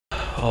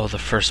Oh, the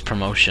first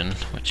promotion,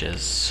 which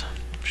is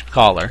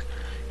Scholar.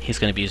 He's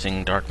going to be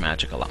using dark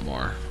magic a lot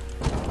more,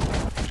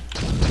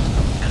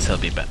 because he'll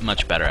be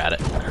much better at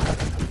it.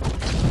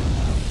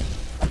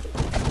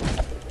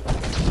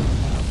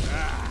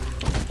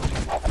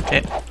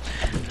 Okay,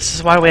 this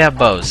is why we have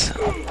bows.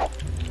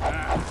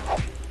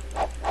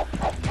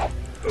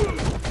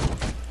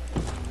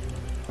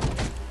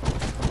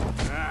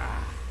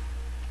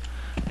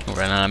 We'll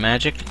run out of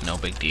magic, no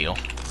big deal.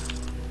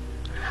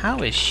 How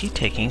is she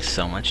taking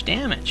so much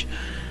damage?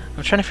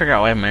 I'm trying to figure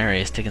out why Mary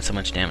is taking so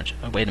much damage.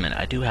 Oh, wait a minute,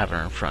 I do have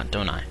her in front,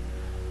 don't I?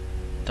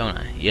 Don't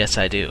I? Yes,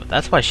 I do.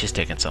 That's why she's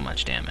taking so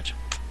much damage.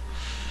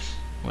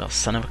 Well,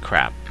 son of a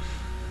crap.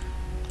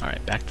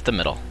 Alright, back to the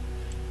middle.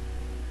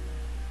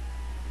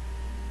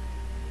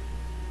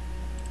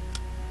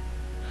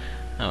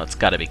 Oh, it's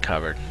gotta be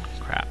covered.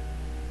 Crap.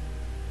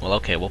 Well,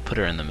 okay, we'll put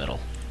her in the middle.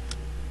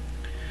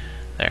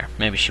 There.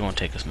 Maybe she won't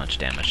take as much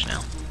damage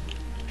now.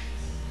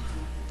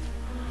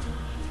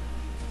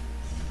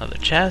 Another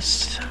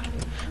chest.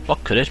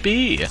 What could it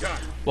be?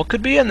 What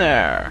could be in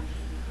there?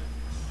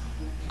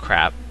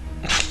 Crap.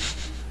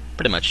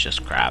 Pretty much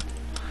just crap.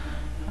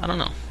 I don't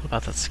know. What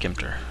about that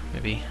skimter?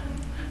 Maybe?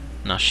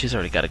 No, she's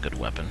already got a good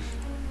weapon.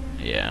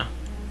 Yeah.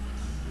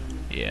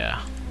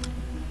 Yeah.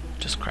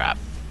 Just crap.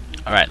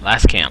 Alright,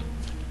 last camp.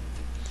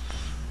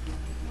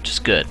 Which is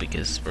good,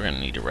 because we're going to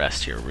need to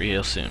rest here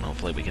real soon.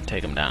 Hopefully we can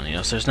take them down. You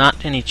know, so there's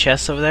not any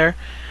chests over there,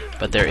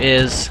 but there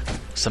is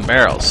some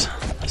barrels.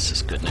 This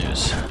is good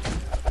news.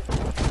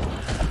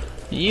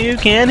 You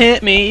can't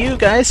hit me, you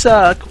guys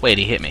suck. Wait,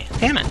 he hit me.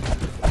 Damn it.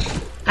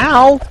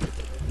 Ow!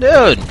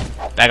 Dude!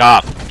 Back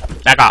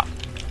off. Back off.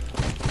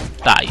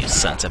 Die, you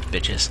sons of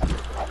bitches.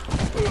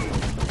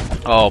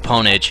 Oh,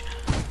 ponage.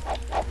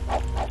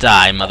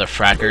 Die,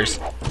 motherfrackers.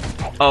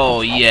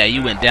 Oh, yeah,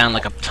 you went down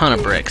like a ton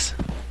of bricks.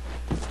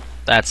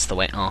 That's the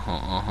way.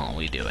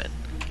 We do it.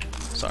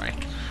 Sorry.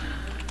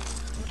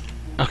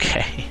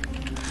 Okay.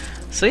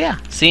 So, yeah.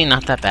 See,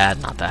 not that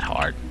bad, not that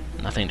hard.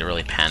 Nothing to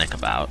really panic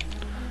about.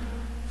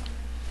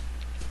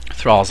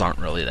 Thralls aren't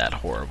really that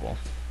horrible.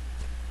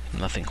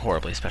 Nothing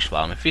horribly special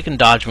about them. If you can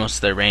dodge most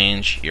of their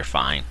range, you're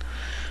fine.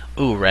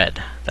 Ooh,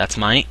 red. That's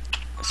might.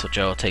 So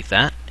Joe will take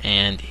that.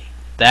 And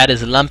that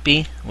is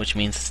lumpy, which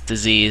means it's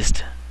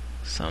diseased.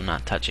 So I'm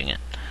not touching it.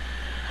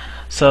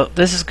 So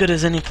this is as good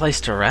as any place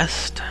to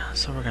rest.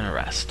 So we're going to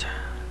rest.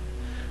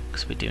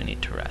 Because we do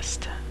need to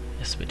rest.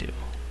 Yes, we do.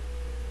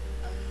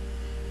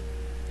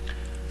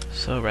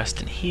 So rest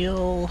and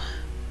heal.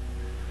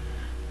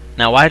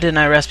 Now, why didn't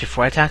I rest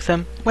before I attack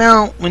them?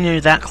 Well, when you're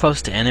that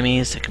close to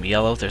enemies, it can be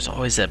yellow, there's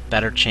always a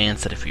better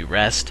chance that if you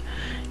rest,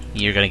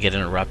 you're going to get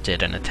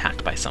interrupted and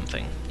attacked by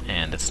something.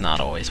 And it's not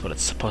always what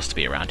it's supposed to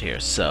be around here,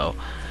 so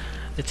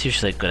it's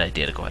usually a good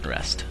idea to go ahead and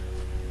rest.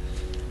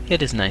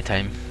 It is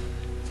nighttime,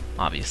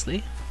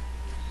 obviously.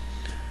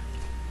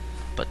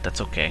 But that's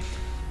okay.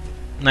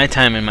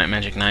 Nighttime in Might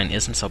Magic 9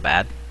 isn't so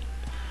bad.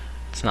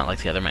 It's not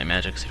like the other Might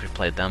Magics if you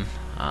played them.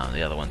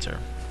 The other ones are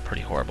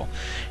pretty horrible.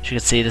 As you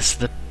can see, this is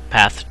the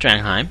path to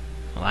Drangheim.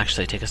 Will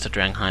actually take us to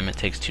Drangheim. It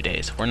takes 2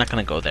 days. We're not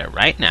going to go there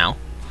right now.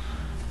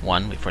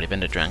 1, we've already been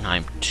to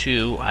Drangheim.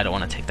 2, I don't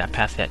want to take that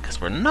path yet because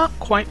we're not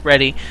quite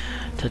ready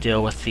to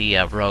deal with the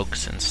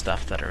rogues and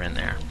stuff that are in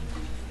there.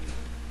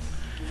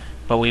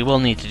 But we will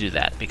need to do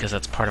that because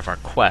that's part of our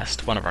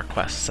quest. One of our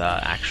quests,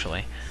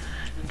 actually.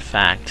 In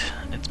fact,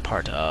 it's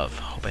part of...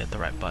 Hope I hit the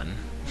right button.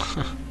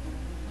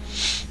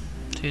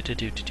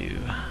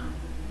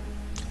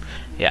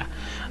 Yeah.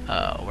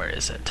 Where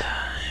is it?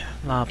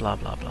 Blah blah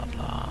blah blah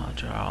blah.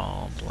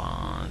 Draw,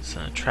 blah.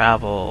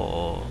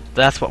 Travel.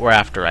 That's what we're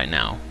after right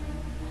now.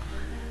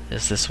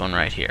 Is this one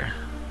right here?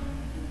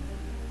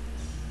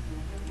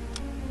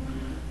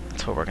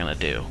 That's what we're gonna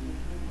do.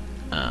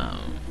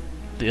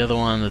 The other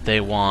one that they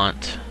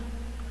want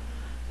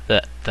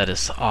that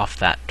is off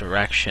that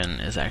direction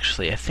is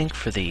actually, I think,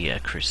 for the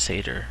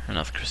Crusader, or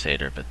not the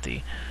Crusader, but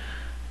the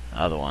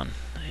other one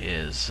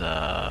is.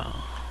 Let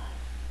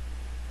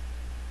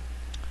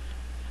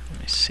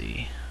me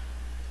see.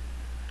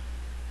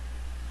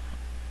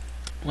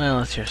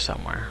 Well, it's here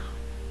somewhere.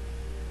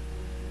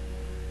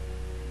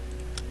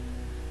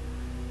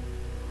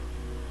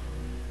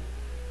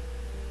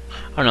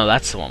 Oh no,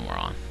 that's the one we're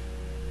on.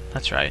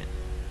 That's right.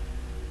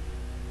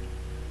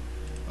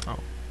 Oh,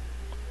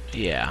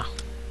 yeah.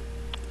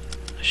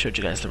 I showed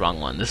you guys the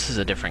wrong one. This is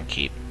a different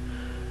keep.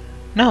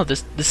 No, this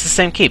is the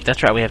same keep.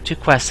 That's right. We have 2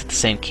 quests at the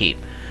same keep.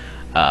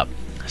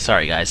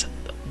 Sorry, guys.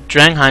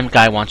 Drangheim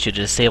guy wants you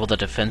to disable the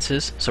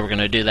defenses, so we're going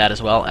to do that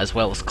as well as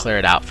clear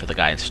it out for the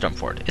guy in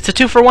Stormford. It's a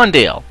 2-for-1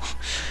 deal.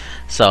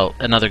 So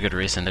another good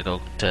reason to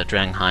go to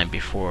Drangheim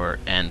before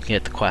and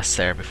get the quests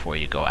there before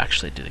you go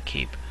actually do the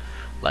keep,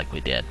 like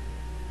we did.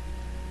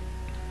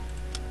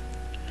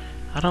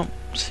 I don't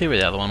see where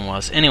the other one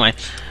was. Anyway,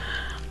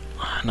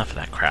 enough of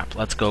that crap.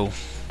 Let's go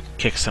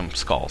kick some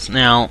skulls.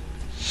 Now,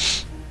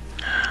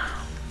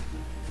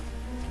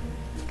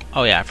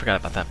 oh yeah, I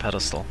forgot about that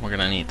pedestal. We're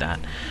gonna need that.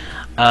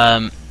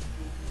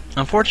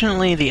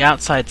 Unfortunately, the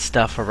outside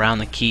stuff around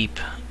the keep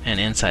and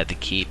inside the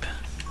keep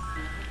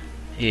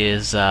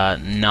is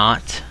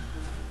not...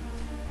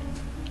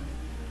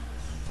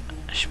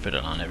 I should put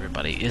it on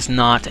everybody, is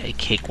not a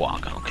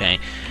cakewalk, okay?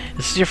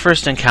 This is your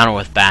first encounter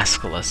with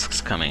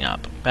basilisks coming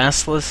up.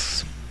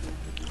 Basilisks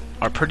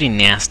are pretty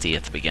nasty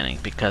at the beginning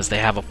because they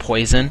have a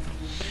poison,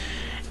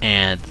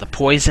 and the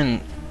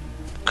poison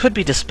could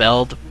be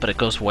dispelled, but it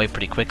goes away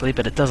pretty quickly,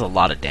 but it does a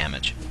lot of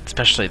damage,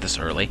 especially this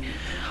early.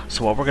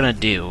 So what we're going to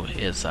do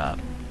is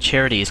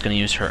Charity is going to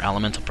use her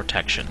elemental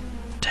protection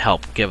to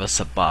help give us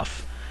a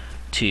buff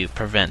to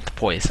prevent the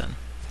poison.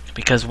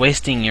 Because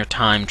wasting your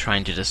time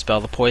trying to dispel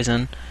the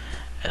poison,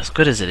 as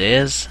good as it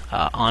is,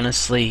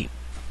 honestly,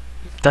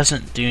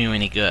 doesn't do you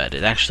any good.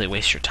 It actually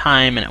wastes your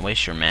time and it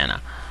wastes your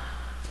mana.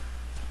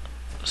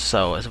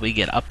 So as we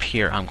get up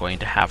here, I'm going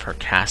to have her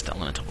cast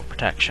elemental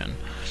protection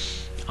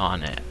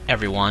on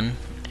everyone,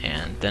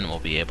 and then we'll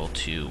be able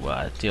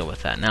to deal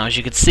with that. Now, as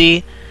you can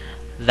see,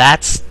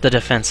 that's the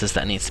defenses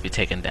that needs to be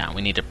taken down.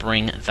 We need to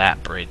bring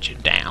that bridge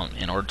down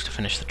in order to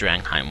finish the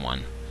Drangheim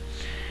one.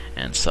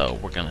 And so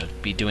we're going to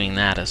be doing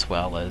that as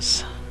well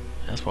as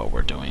what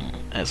we're doing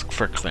as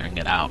for clearing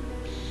it out.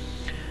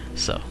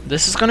 So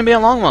this is going to be a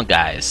long one,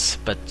 guys,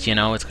 but you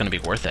know, it's going to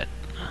be worth it.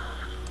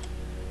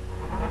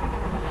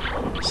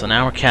 So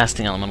now we're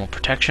casting elemental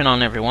protection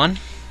on everyone.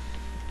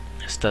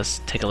 This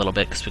does take a little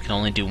bit because we can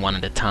only do one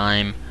at a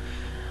time,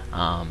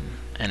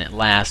 and it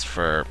lasts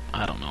for,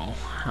 I don't know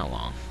how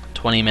long,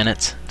 20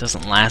 minutes. It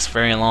doesn't last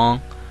very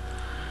long,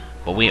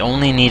 but we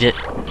only need it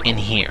in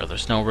here.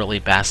 There's no really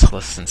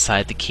basilisks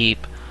inside the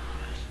keep,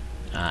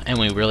 and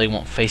we really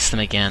won't face them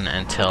again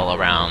until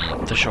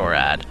around the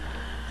Shorad,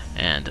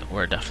 and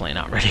we're definitely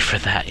not ready for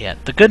that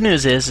yet. The good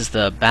news is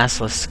the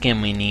basilisk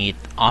skin we need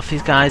off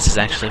these guys is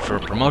actually for a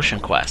promotion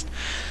quest.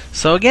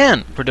 So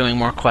again, we're doing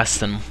more quests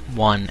than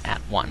one at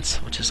once,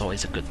 which is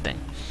always a good thing.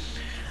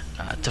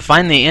 To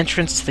find the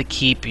entrance to the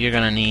keep, you're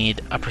going to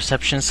need a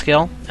perception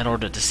skill in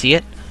order to see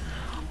it,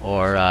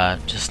 or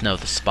just know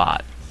the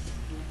spot.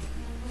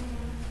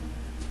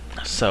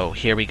 So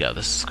here we go.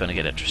 This is going to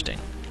get interesting.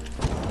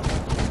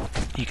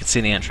 You can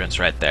see the entrance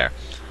right there.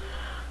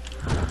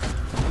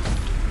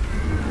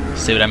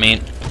 See what I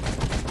mean?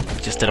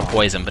 Just did a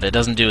poison, but it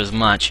doesn't do as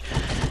much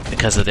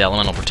because of the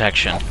elemental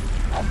protection.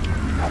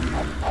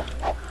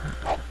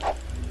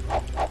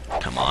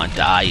 Come on,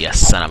 die, you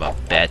son of a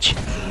bitch.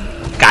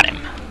 Got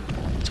him.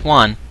 It's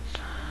one.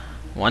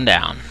 One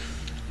down.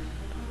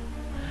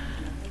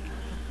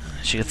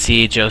 As you can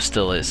see, Joe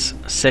still is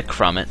sick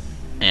from it,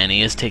 and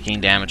he is taking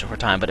damage over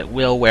time, but it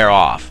will wear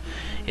off.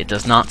 It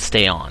does not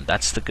stay on.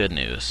 That's the good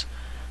news.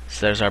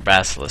 So there's our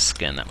basilisk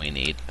skin that we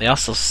need. They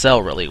also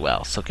sell really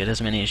well, so get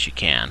as many as you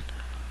can.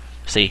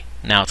 See,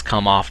 now it's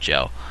come off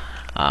Joe.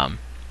 And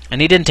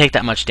he didn't take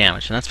that much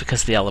damage, and that's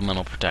because of the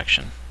elemental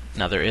protection.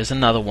 Now there is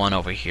another one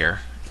over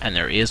here, and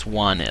there is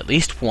one, at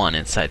least one,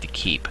 inside the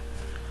keep.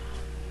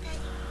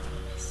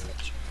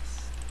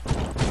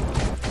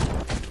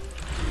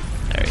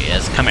 There he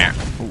is. Come here.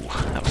 Ooh,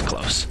 that was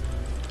close.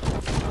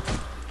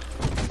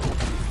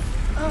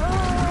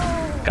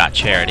 Got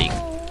Charity.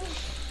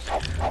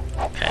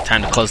 Okay,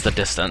 time to close the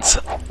distance.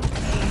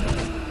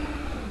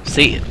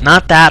 See,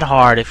 not that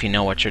hard if you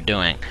know what you're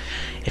doing.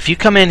 If you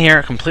come in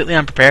here completely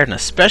unprepared, and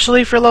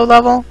especially for low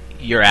level,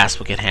 your ass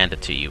will get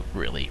handed to you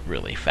really,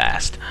 really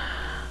fast.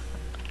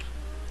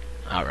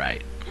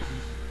 Alright.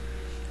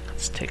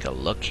 Let's take a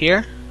look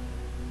here.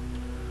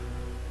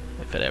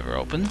 If it ever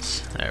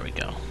opens. There we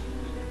go.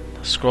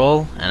 A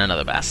scroll and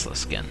another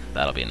basilisk skin.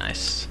 That'll be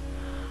nice.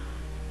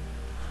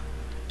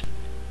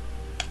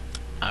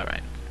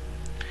 Alright.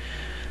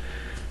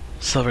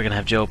 So we're going to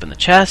have Joe open the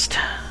chest.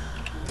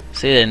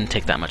 See, it didn't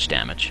take that much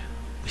damage.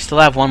 We still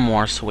have one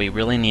more, so we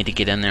really need to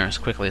get in there as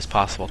quickly as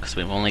possible because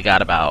we've only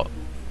got about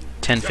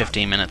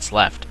 10-15 minutes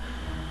left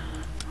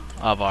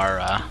of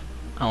our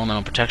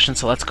elemental protection.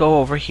 So let's go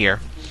over here.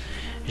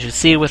 As you can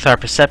see with our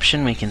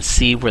perception, we can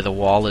see where the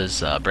wall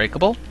is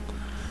breakable.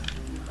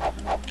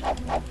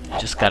 You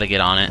just got to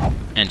get on it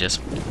and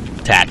just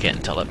attack it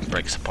until it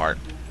breaks apart.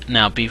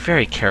 Now be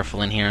very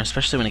careful in here,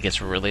 especially when it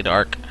gets really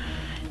dark.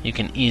 You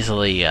can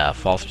easily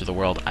fall through the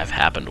world. I've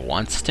happened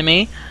once to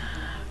me.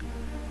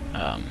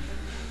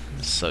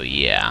 So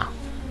yeah.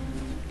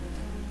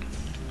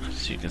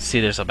 So you can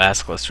see there's a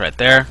basilisk right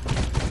there.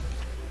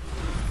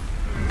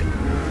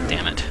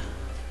 Damn it.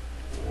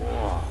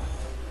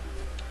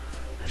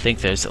 I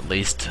think there's at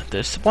least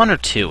one or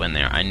two in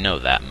there. I know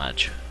that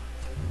much.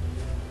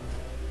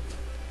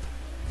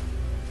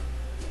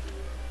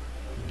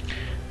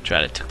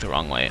 Tried to take the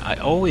wrong way. I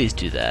always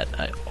do that.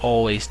 I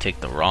always take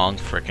the wrong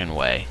frickin'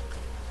 way.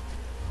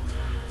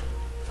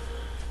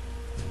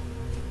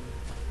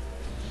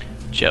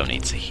 Joe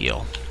needs a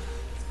heal.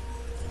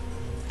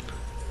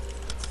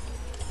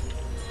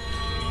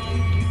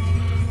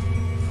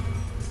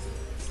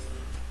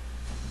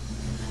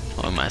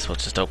 Well, we might as well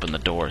just open the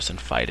doors and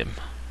fight him.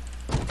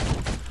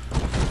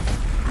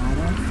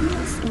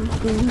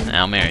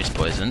 Now Mary's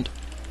poisoned.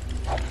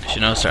 As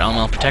you notice, our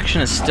elemental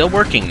protection is still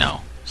working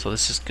now, so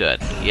this is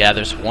good. Yeah,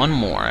 there's one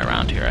more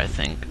around here, I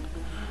think.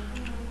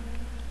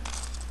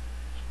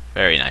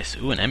 Very nice.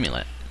 Ooh, an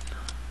amulet.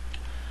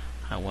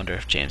 I wonder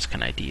if James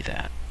can ID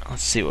that.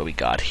 Let's see what we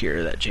got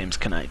here that James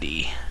can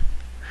ID.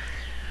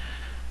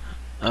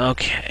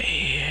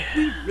 Okay.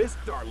 We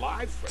risked our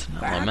lives for It's an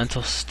that.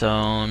 elemental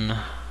stone.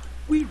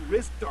 We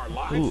risked our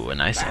lives. Ooh, a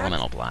nice for that.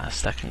 elemental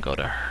blast. That can go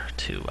to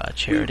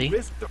charity. We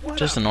risked our-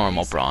 Just a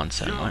normal What bronze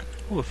jump. segment.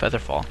 Ooh, a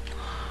featherfall.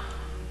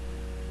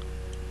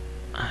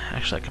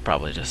 Actually, I could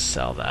probably just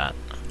sell that.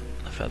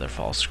 The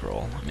featherfall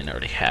scroll. I mean, I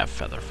already have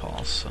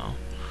featherfalls, so.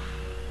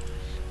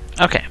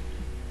 Okay.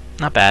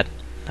 Not bad.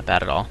 Not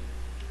bad at all.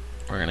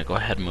 We're going to go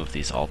ahead and move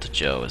these all to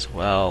Joe as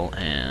well,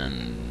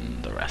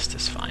 and the rest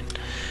is fine.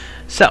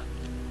 So,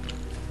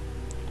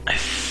 I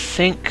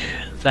think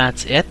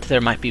that's it. There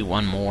might be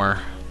one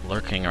more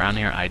lurking around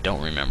here. I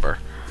don't remember.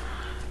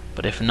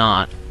 But if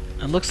not,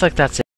 it looks like that's it.